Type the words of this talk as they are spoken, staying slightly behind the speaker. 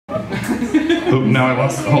Oh, now I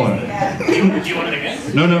lost it. Hold on. Do you want it again?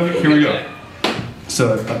 No, here we go.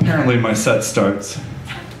 So apparently my set starts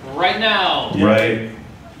right now. Right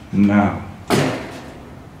now.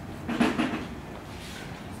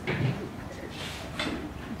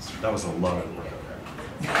 That was a lot of work.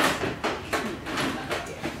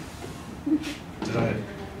 Did I?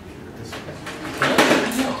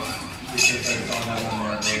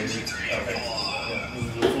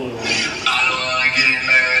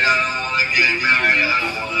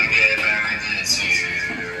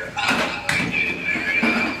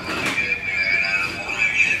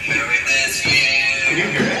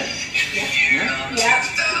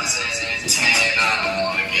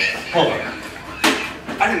 Hold on.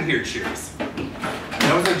 I didn't hear cheers.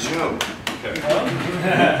 That was a joke. Okay.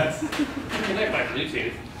 Connect by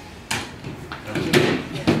Bluetooth.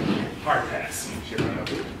 Hard pass.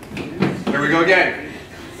 Here we go again.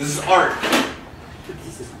 This is art. 1,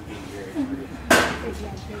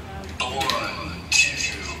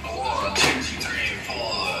 2, 1, 2, 3, 4.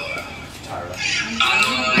 Tyra. I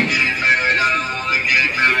don't wanna get married. I don't wanna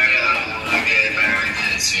get married. I don't wanna get married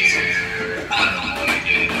this year. I don't wanna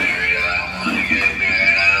get married. I don't wanna get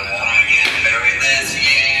married. I don't wanna get married this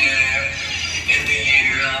year. In the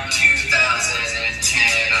year of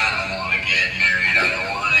 2010, I don't wanna get married. I don't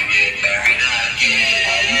wanna get married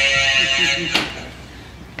again.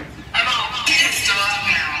 I'm all pissed off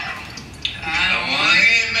now. I don't wanna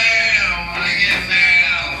get married. I don't wanna get married.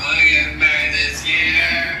 I don't wanna get married this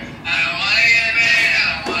year. I don't wanna get married. I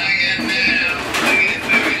don't wanna get married. I don't wanna get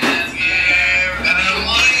married this year. I don't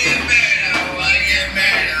wanna get married. I don't wanna get married.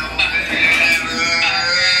 I don't wanna get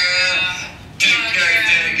married. Take care,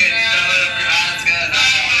 take it, shove it up your ass, 'cause I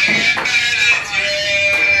don't wanna get married this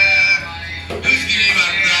year. Who's gonna be my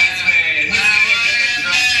bridesmaid? Who's gonna get the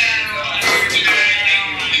bridesmaid?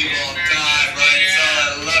 People die, right? So I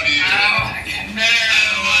love you. I don't wanna get married. I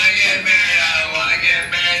don't wanna get married. I don't wanna get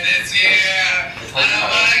married this year. I don't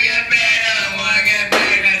wanna get married. I don't wanna get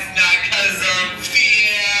married. It's not 'cause of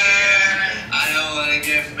fear. I don't wanna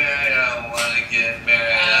get married. I don't wanna get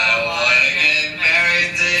married. I don't wanna get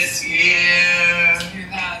married this year.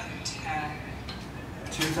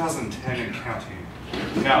 2010 and counting.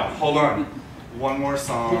 Now, hold on. One more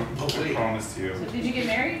song. I promise you. Did you get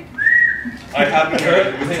married? I have been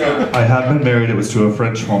married. I have been married. It was to a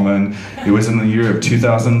French woman. It was in the year of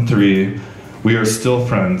 2003. We are still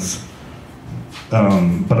friends,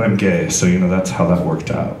 but I'm gay, so you know that's how that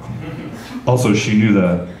worked out. Also, she knew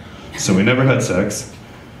that, so we never had sex.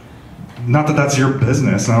 Not that that's your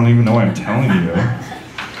business. I don't even know why I'm telling you.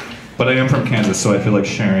 But I am from Kansas, so I feel like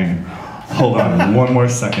sharing. Hold on, one more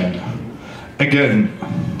second. Again,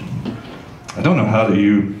 I don't know how to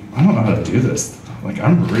do this. Like,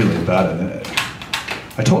 I'm really bad at it.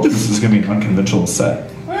 I told you this was gonna be an unconventional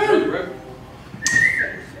set.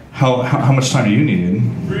 How much time do you need?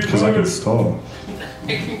 Because I can stall.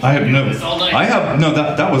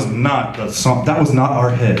 That was not the song. That was not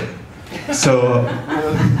our hit. So,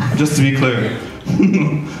 just to be clear,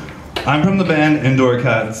 I'm from the band Indoor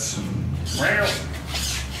Cats.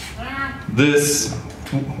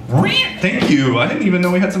 Thank you. I didn't even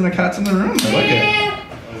know we had some cats in the room. I like it.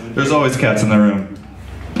 There's always cats in the room.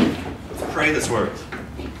 Let's pray this works.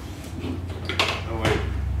 Oh wait,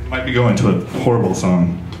 it might be going to a horrible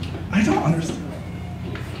song. I don't understand.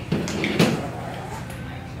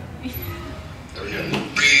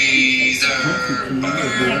 Freezer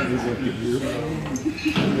burn.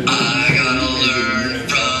 I gotta learn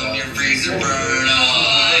from your freezer burn. Oh, I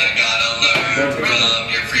gotta learn from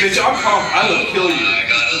your freezer burn. Bitch, I'm calm. I will kill you. I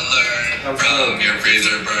gotta learn from your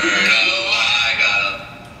freezer burn. Oh, I gotta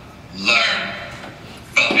learn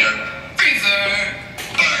from your freezer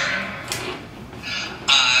burn.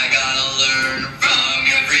 I gotta learn from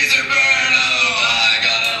your freezer burn. Oh, I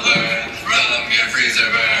gotta learn from your freezer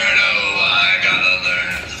burn. Oh, I gotta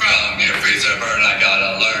learn from your freezer burn. I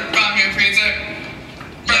gotta learn from your freezer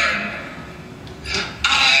burn.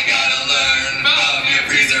 I gotta learn from your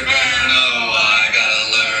freezer burn. Oh, I gotta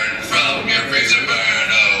learn from your freezer burn.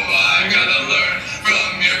 Oh, I gotta learn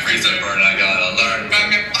from your freezer burn. I gotta learn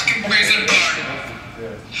from your fucking freezer burn.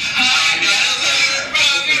 I gotta learn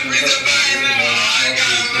from your freezer burn. Oh, I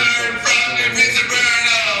gotta learn from your freezer burn.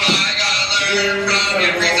 Oh, I gotta learn from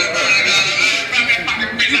your freezer burn. I gotta learn from your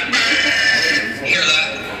fucking freezer burn. Hear that?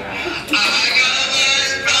 I gotta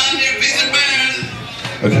learn from your freezer burn.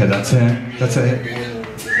 Okay, that's it. That's it.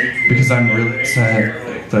 Because I'm really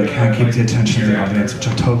upset that I can't keep the attention of the audience, which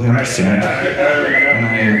I totally understand.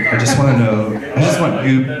 And I just want to know,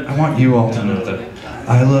 I want you all to know that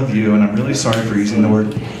I love you, and I'm really sorry for using the word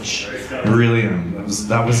bitch. I really am.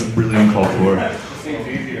 That was really uncalled for.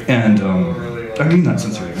 And I mean that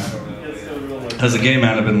sincerely. As a gay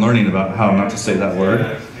man, I've been learning about how not to say that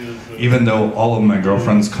word, even though all of my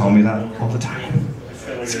girlfriends call me that all the time.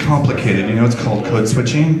 It's complicated, you know, it's called code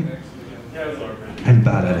switching. I'm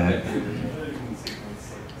bad at it.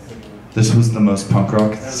 This was the most punk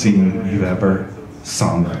rock scene you've ever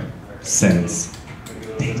sung since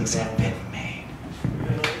things have been made.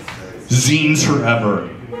 Zines forever.